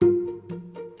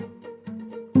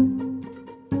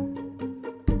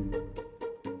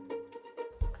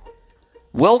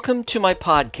Welcome to my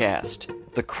podcast,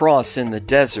 The Cross in the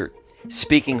Desert,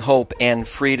 Speaking Hope and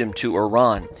Freedom to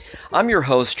Iran. I'm your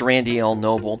host, Randy L.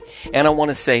 Noble, and I want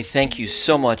to say thank you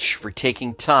so much for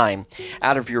taking time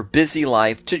out of your busy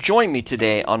life to join me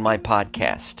today on my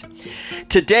podcast.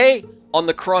 Today, on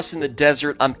The Cross in the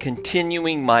Desert, I'm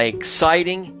continuing my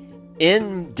exciting,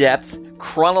 in-depth,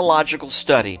 chronological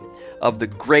study of the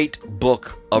great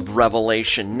book of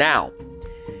Revelation. Now,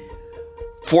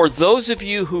 for those of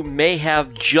you who may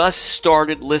have just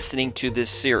started listening to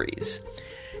this series,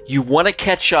 you want to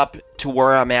catch up to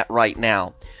where I'm at right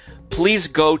now, please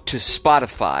go to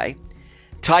Spotify,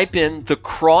 type in The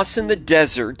Cross in the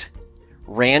Desert,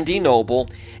 Randy Noble,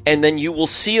 and then you will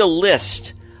see a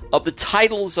list of the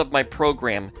titles of my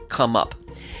program come up.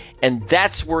 And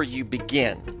that's where you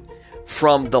begin,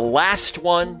 from the last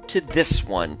one to this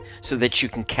one, so that you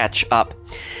can catch up.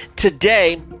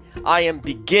 Today, I am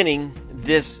beginning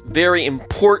this very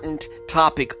important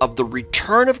topic of the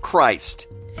return of Christ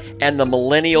and the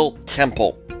Millennial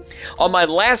Temple. On my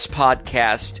last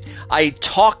podcast, I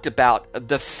talked about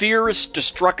the fierce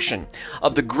destruction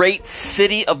of the great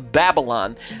city of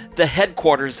Babylon, the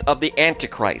headquarters of the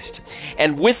Antichrist.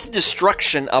 And with the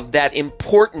destruction of that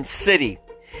important city,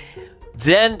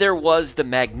 then there was the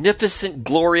magnificent,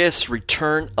 glorious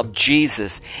return of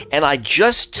Jesus. And I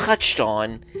just touched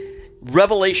on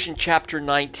Revelation chapter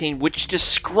 19, which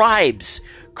describes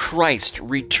Christ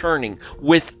returning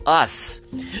with us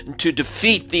to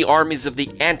defeat the armies of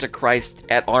the Antichrist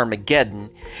at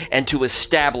Armageddon and to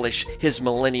establish his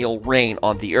millennial reign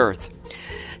on the earth.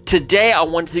 Today, I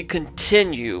want to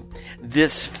continue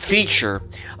this feature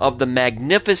of the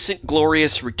magnificent,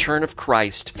 glorious return of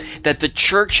Christ that the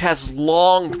church has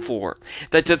longed for,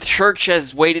 that the church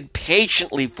has waited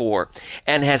patiently for,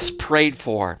 and has prayed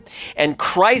for. And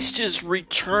Christ is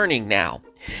returning now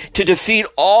to defeat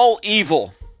all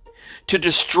evil, to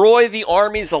destroy the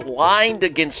armies aligned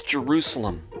against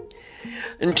Jerusalem,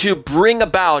 and to bring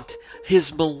about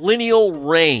his millennial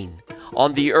reign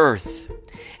on the earth.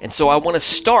 And so I want to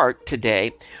start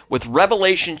today with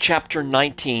Revelation chapter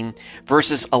 19,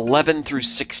 verses 11 through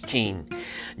 16.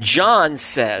 John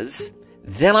says,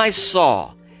 "Then I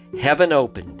saw heaven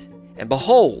opened, and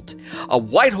behold, a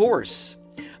white horse.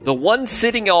 The one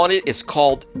sitting on it is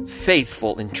called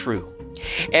Faithful and True.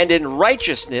 And in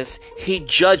righteousness he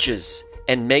judges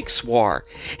and makes war.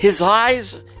 His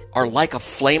eyes are like a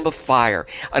flame of fire,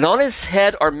 and on his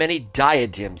head are many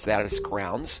diadems, that is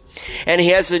crowns. And he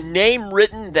has a name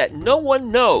written that no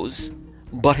one knows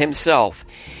but himself.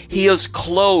 He is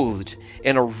clothed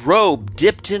in a robe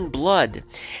dipped in blood,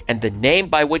 and the name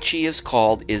by which he is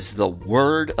called is the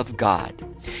Word of God.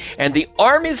 And the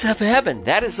armies of heaven,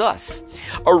 that is us,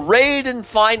 arrayed in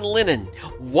fine linen,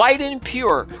 white and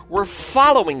pure, were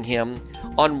following him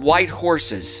on white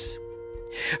horses.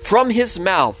 From his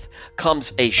mouth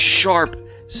comes a sharp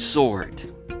sword,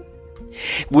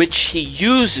 which he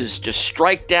uses to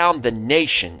strike down the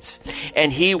nations,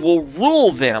 and he will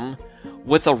rule them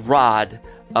with a rod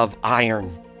of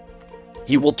iron.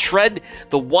 He will tread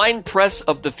the winepress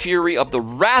of the fury of the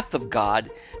wrath of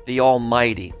God, the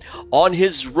Almighty. On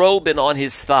his robe and on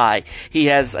his thigh, he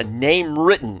has a name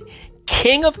written,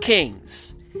 King of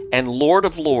Kings and Lord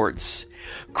of Lords.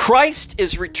 Christ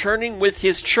is returning with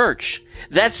his church.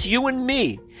 That's you and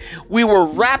me. We were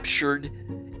raptured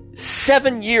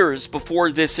 7 years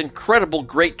before this incredible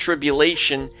Great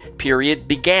Tribulation period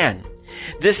began.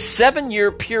 This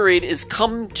 7-year period is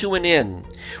come to an end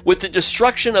with the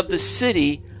destruction of the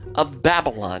city of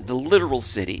Babylon, the literal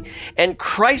city. And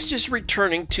Christ is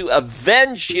returning to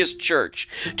avenge his church,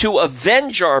 to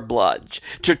avenge our blood,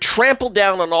 to trample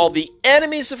down on all the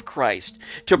enemies of Christ,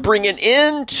 to bring an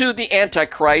end to the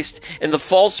Antichrist and the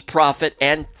false prophet,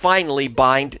 and finally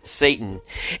bind Satan.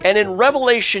 And in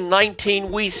Revelation 19,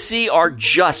 we see our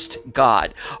just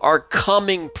God, our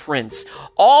coming prince.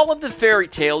 All of the fairy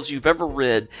tales you've ever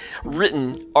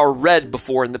written or read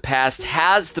before in the past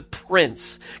has the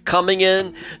prince coming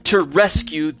in to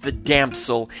rescue the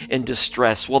damsel in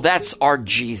distress. Well, that's our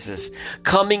Jesus,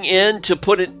 coming in to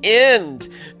put an end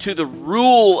to the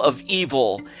rule of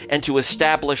evil and to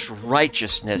establish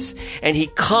righteousness. And he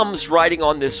comes riding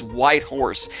on this white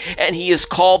horse, and he is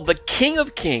called the King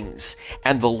of Kings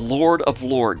and the Lord of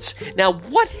Lords. Now,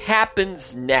 what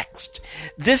happens next?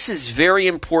 This is very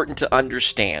important to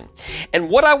understand. And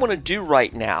what I want to do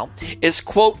right now is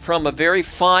quote from a very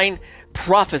fine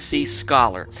prophecy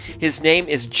scholar. His name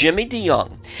is Jimmy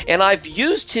DeYoung, and I've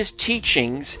used his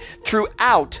teachings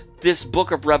throughout this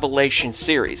book of Revelation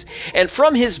series. And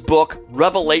from his book,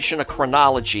 Revelation, a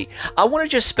Chronology, I want to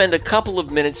just spend a couple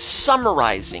of minutes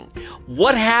summarizing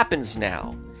what happens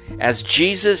now as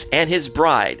Jesus and his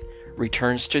bride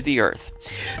returns to the earth.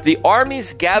 The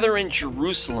armies gather in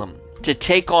Jerusalem to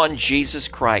take on Jesus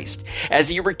Christ as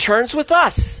he returns with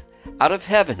us out of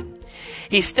heaven.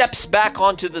 He steps back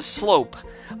onto the slope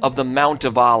of the Mount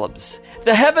of Olives.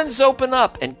 The heavens open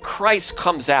up and Christ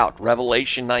comes out,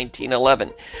 Revelation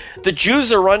 19:11. The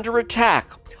Jews are under attack.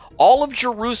 All of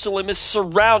Jerusalem is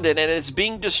surrounded and is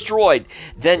being destroyed.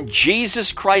 Then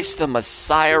Jesus Christ, the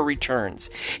Messiah, returns.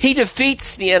 He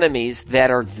defeats the enemies that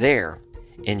are there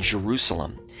in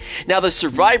Jerusalem. Now the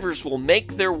survivors will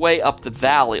make their way up the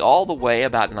valley, all the way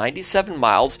about 97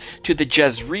 miles to the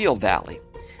Jezreel Valley.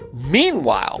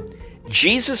 Meanwhile,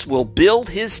 Jesus will build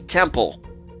his temple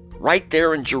right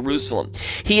there in Jerusalem.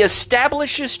 He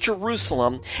establishes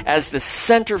Jerusalem as the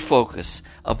center focus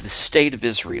of the state of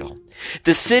Israel.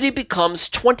 The city becomes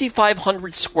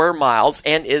 2,500 square miles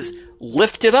and is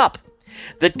lifted up.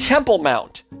 The Temple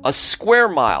Mount, a square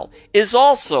mile, is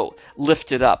also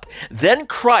lifted up. Then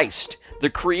Christ, the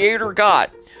Creator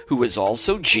God, who is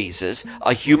also Jesus,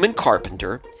 a human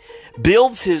carpenter,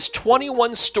 builds his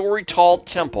 21-story tall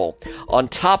temple on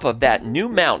top of that new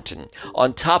mountain,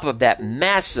 on top of that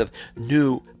massive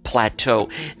new plateau.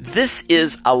 This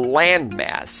is a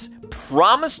landmass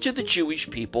promised to the Jewish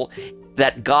people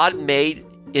that God made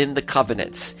in the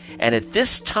covenants. And at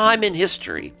this time in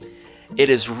history, it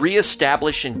is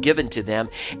reestablished and given to them,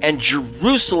 and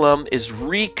Jerusalem is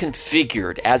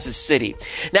reconfigured as a city.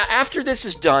 Now, after this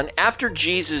is done, after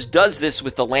Jesus does this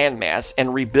with the landmass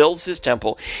and rebuilds his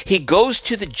temple, he goes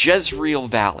to the Jezreel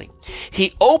Valley.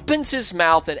 He opens his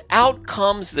mouth, and out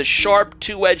comes the sharp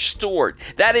two-edged sword.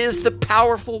 That is the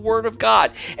powerful word of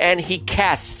God, and he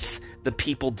casts the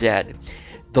people dead.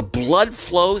 The blood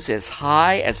flows as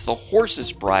high as the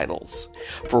horses' bridles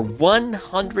for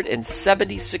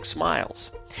 176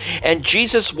 miles. And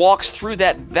Jesus walks through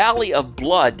that valley of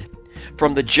blood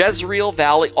from the Jezreel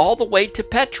Valley all the way to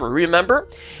Petra. Remember,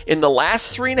 in the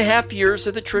last 3.5 years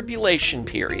of the tribulation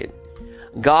period,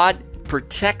 God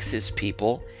protects his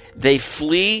people. They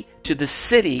flee to the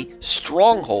city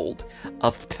stronghold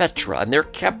of Petra, and they're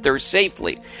kept there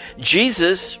safely.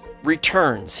 Jesus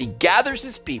returns. He gathers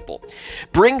his people,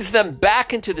 brings them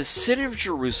back into the city of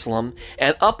Jerusalem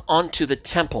and up onto the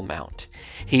Temple Mount.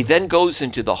 He then goes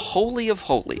into the Holy of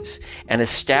Holies and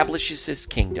establishes his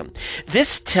kingdom.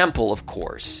 This temple, of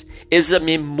course, is a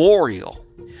memorial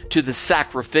to the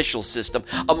sacrificial system,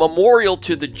 a memorial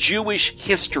to the Jewish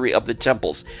history of the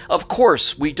temples. Of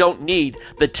course, we don't need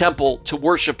the temple to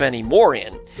worship anymore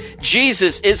in.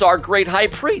 Jesus is our great high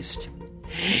priest.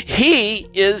 He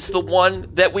is the one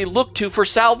that we look to for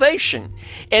salvation.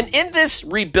 And in this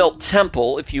rebuilt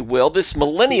temple, if you will, this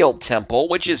millennial temple,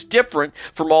 which is different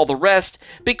from all the rest,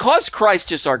 because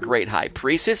Christ is our great high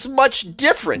priest, it's much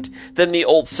different than the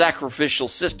old sacrificial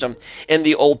system in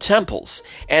the old temples.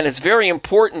 And it's very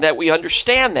important that we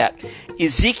understand that.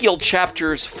 Ezekiel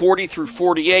chapters 40 through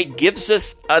 48 gives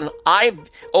us an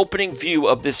eye-opening view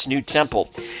of this new temple.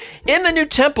 In the new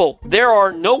temple, there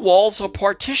are no walls of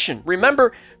partition.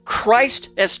 Remember, Christ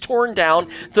has torn down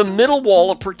the middle wall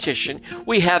of partition.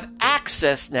 We have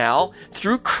access now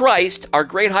through Christ, our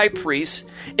great high priest,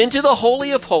 into the Holy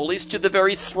of Holies, to the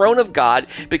very throne of God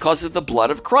because of the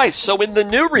blood of Christ. So in the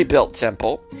new rebuilt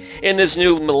temple, in this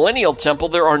new millennial temple,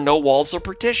 there are no walls of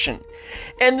partition.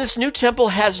 And this new temple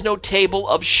has no table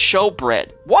of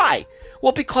showbread. Why?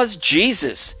 Well, because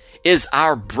Jesus is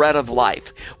our bread of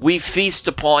life. We feast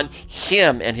upon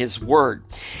him and his word.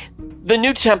 The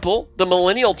new temple, the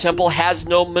millennial temple, has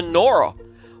no menorah.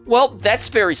 Well, that's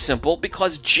very simple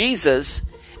because Jesus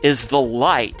is the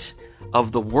light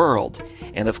of the world.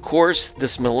 And of course,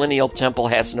 this millennial temple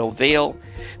has no veil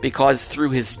because through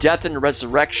his death and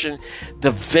resurrection,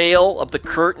 the veil of the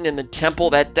curtain in the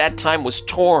temple at that time was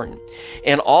torn.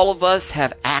 And all of us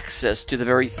have access to the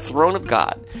very throne of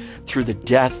God through the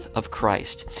death of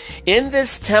Christ. In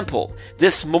this temple,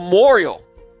 this memorial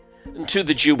to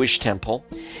the Jewish temple,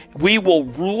 we will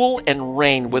rule and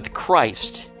reign with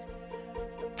Christ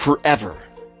forever.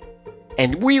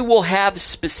 And we will have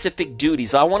specific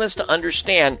duties. I want us to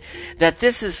understand that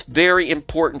this is very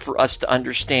important for us to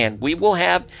understand. We will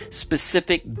have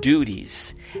specific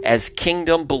duties as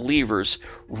kingdom believers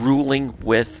ruling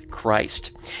with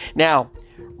Christ. Now,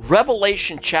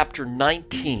 Revelation chapter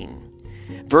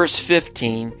 19, verse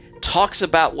 15, talks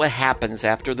about what happens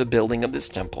after the building of this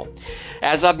temple.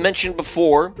 As I've mentioned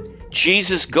before,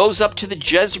 Jesus goes up to the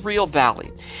Jezreel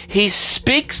Valley. He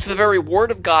speaks the very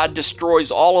word of God, destroys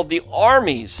all of the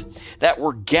armies that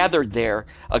were gathered there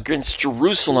against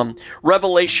Jerusalem.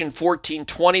 Revelation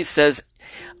 14:20 says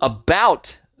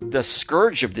about the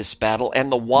scourge of this battle,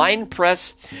 and the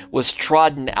winepress was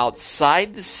trodden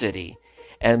outside the city,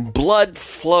 and blood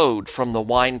flowed from the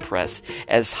winepress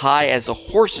as high as a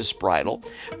horse's bridle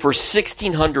for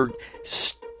 1,600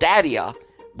 stadia,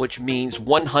 which means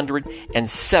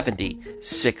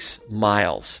 176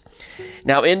 miles.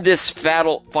 Now, in this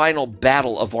final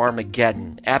battle of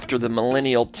Armageddon, after the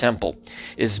Millennial Temple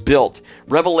is built,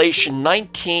 Revelation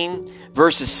 19,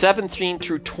 verses 17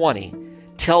 through 20,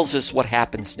 tells us what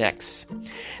happens next.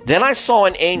 Then I saw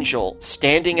an angel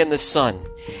standing in the sun,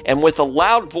 and with a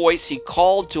loud voice he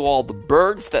called to all the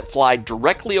birds that fly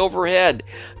directly overhead,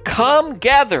 "Come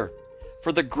gather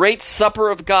for the great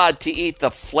supper of God, to eat the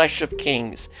flesh of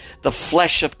kings, the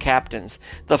flesh of captains,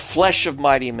 the flesh of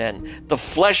mighty men, the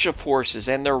flesh of horses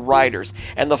and their riders,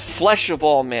 and the flesh of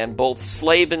all men, both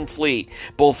slave and free,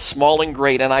 both small and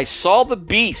great. And I saw the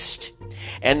beast,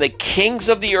 and the kings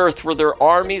of the earth were their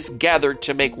armies gathered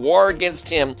to make war against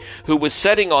him who was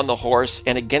sitting on the horse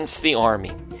and against the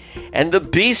army. And the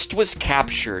beast was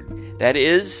captured," that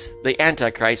is, the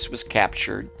Antichrist was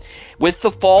captured, "with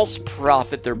the false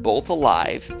prophet." They're both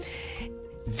alive.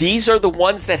 These are the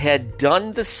ones that had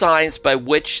done the signs by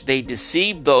which they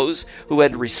deceived those who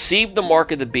had received the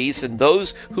mark of the beast and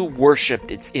those who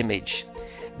worshipped its image.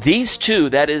 These two,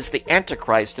 that is, the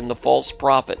Antichrist and the false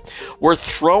prophet, were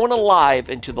thrown alive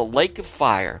into the lake of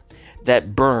fire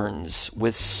that burns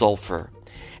with sulfur.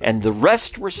 And the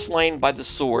rest were slain by the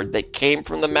sword that came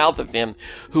from the mouth of him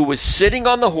who was sitting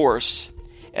on the horse,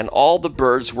 and all the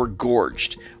birds were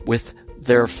gorged with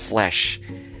their flesh.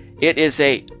 It is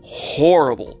a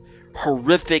horrible,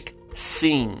 horrific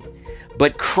scene.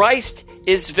 But Christ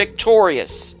is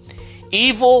victorious.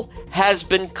 Evil has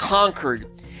been conquered,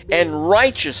 and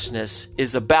righteousness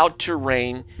is about to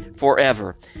reign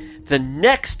forever. The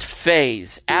next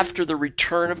phase after the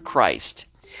return of Christ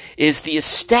is the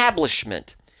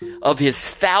establishment of his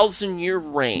 1,000-year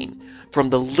reign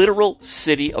from the literal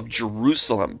city of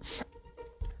Jerusalem.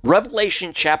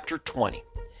 Revelation chapter 20,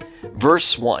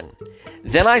 verse 1.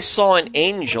 Then I saw an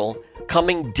angel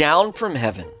coming down from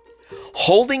heaven,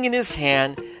 holding in his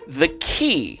hand the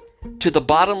key to the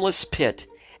bottomless pit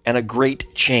and a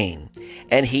great chain.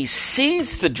 And he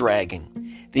seized the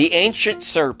dragon, the ancient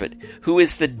serpent, who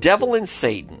is the devil and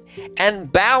Satan,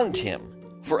 and bound him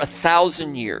for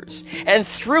 1,000 years, and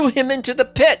threw him into the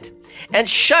pit, and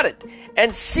shut it,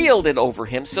 and sealed it over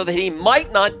him, so that he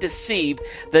might not deceive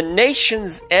the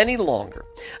nations any longer,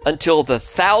 until the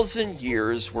 1,000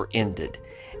 years were ended.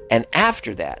 And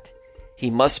after that, he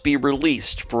must be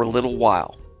released for a little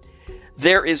while.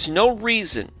 There is no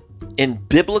reason in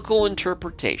biblical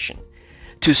interpretation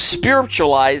to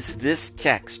spiritualize this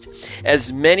text,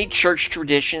 as many church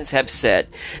traditions have said,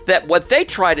 that what they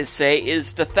try to say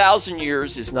is the 1,000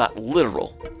 years is not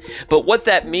literal. But what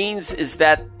that means is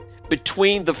that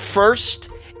between the first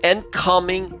and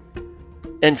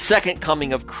second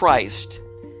coming of Christ,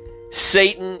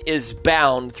 Satan is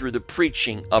bound through the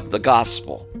preaching of the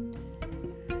gospel.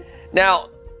 Now,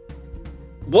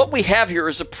 what we have here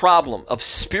is a problem of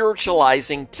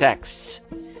spiritualizing texts.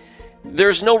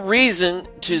 There's no reason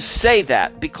to say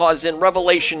that, because in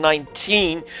Revelation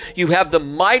 19, you have the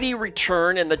mighty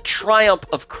return and the triumph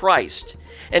of Christ.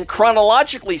 And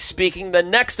chronologically speaking, the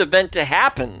next event to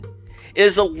happen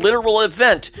is a literal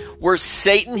event where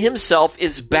Satan himself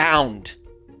is bound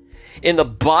in the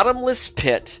bottomless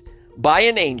pit by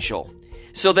an angel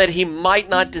so that he might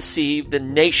not deceive the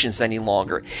nations any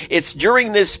longer. It's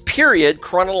during this period,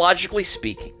 chronologically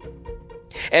speaking,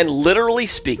 and literally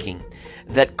speaking,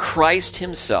 that Christ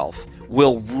himself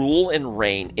will rule and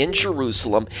reign in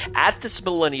Jerusalem at this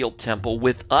millennial temple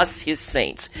with us, his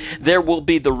saints. There will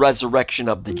be the resurrection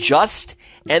of the just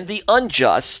and the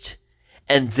unjust,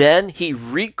 and then he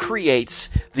recreates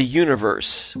the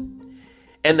universe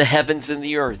and the heavens and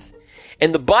the earth.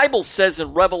 And the Bible says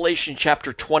in Revelation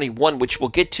chapter 21, which we'll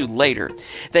get to later,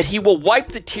 that he will wipe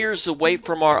the tears away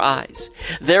from our eyes.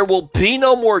 There will be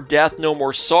no more death, no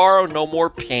more sorrow, no more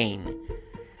pain.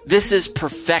 This is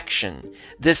perfection.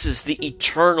 This is the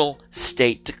eternal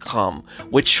state to come,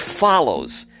 which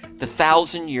follows the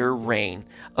 1,000-year reign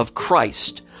of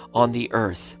Christ on the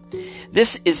earth.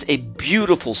 This is a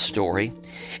beautiful story.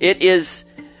 It is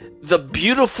the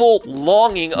beautiful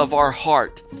longing of our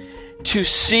heart to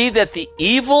see that the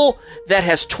evil that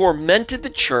has tormented the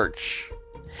church,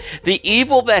 the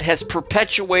evil that has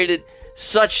perpetuated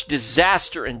such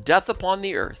disaster and death upon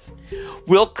the earth,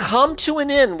 will come to an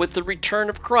end with the return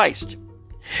of Christ.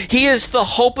 He is the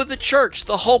hope of the church,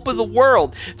 the hope of the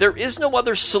world. There is no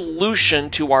other solution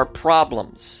to our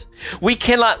problems. We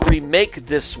cannot remake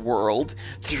this world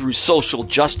through social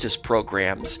justice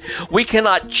programs. We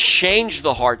cannot change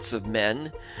the hearts of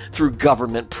men through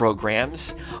government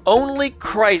programs. Only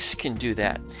Christ can do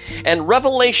that. And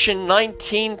Revelation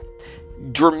 19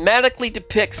 dramatically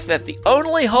depicts that the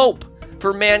only hope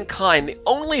for mankind, the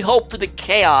only hope for the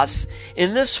chaos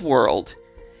in this world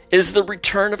is the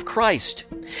return of Christ.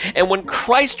 And when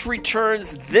Christ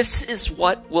returns, this is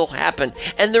what will happen.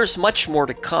 And there's much more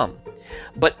to come.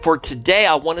 But for today,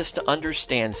 I want us to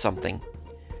understand something.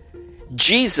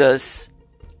 Jesus,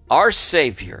 our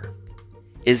Savior,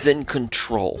 is in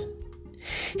control.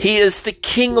 He is the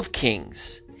King of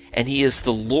Kings, and He is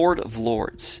the Lord of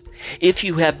Lords. If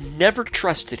you have never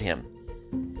trusted Him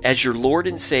as your Lord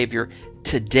and Savior,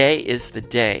 today is the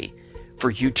day for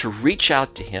you to reach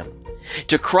out to Him,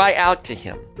 to cry out to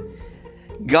Him.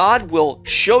 God will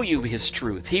show you His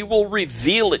truth. He will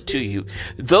reveal it to you.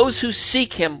 Those who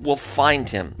seek Him will find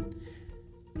Him.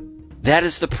 That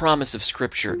is the promise of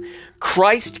Scripture.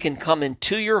 Christ can come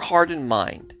into your heart and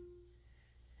mind,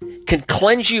 can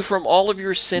cleanse you from all of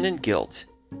your sin and guilt,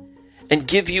 and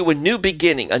give you a new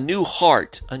beginning, a new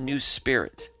heart, a new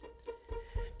spirit.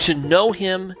 To know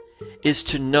Him is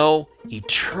to know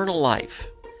eternal life,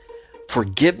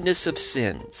 forgiveness of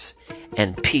sins,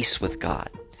 and peace with God.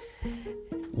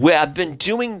 I've been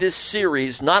doing this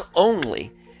series not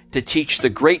only to teach the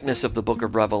greatness of the book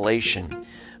of Revelation,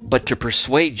 but to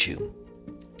persuade you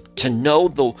to know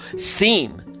the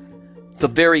theme, the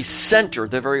very center,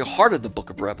 the very heart of the book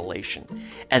of Revelation,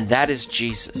 and that is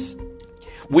Jesus.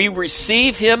 We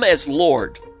receive Him as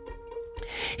Lord.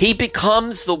 He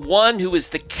becomes the one who is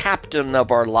the captain of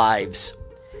our lives.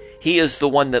 He is the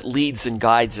one that leads and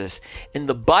guides us. And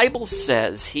the Bible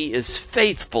says He is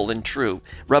faithful and true,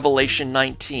 Revelation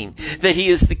 19, that He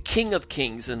is the King of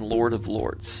Kings and Lord of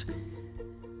Lords.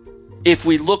 If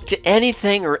we look to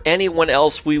anything or anyone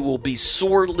else, we will be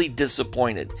sorely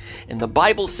disappointed. And the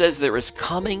Bible says there is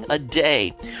coming a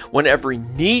day when every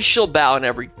knee shall bow and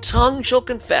every tongue shall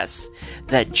confess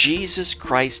that Jesus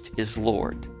Christ is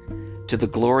Lord, to the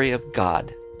glory of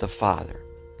God the Father.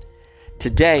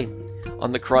 Today,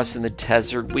 on the cross in the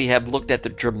desert, we have looked at the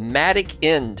dramatic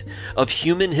end of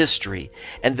human history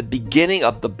and the beginning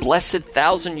of the blessed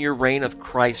 1,000-year reign of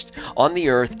Christ on the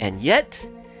earth, and yet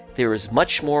there is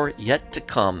much more yet to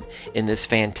come in this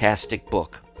fantastic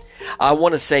book. I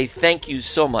want to say thank you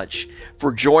so much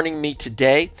for joining me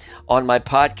today on my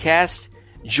podcast.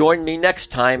 Join me next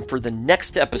time for the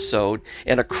next episode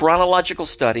in a chronological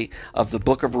study of the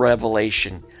book of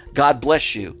Revelation. God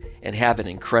bless you and have an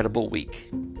incredible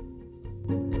week.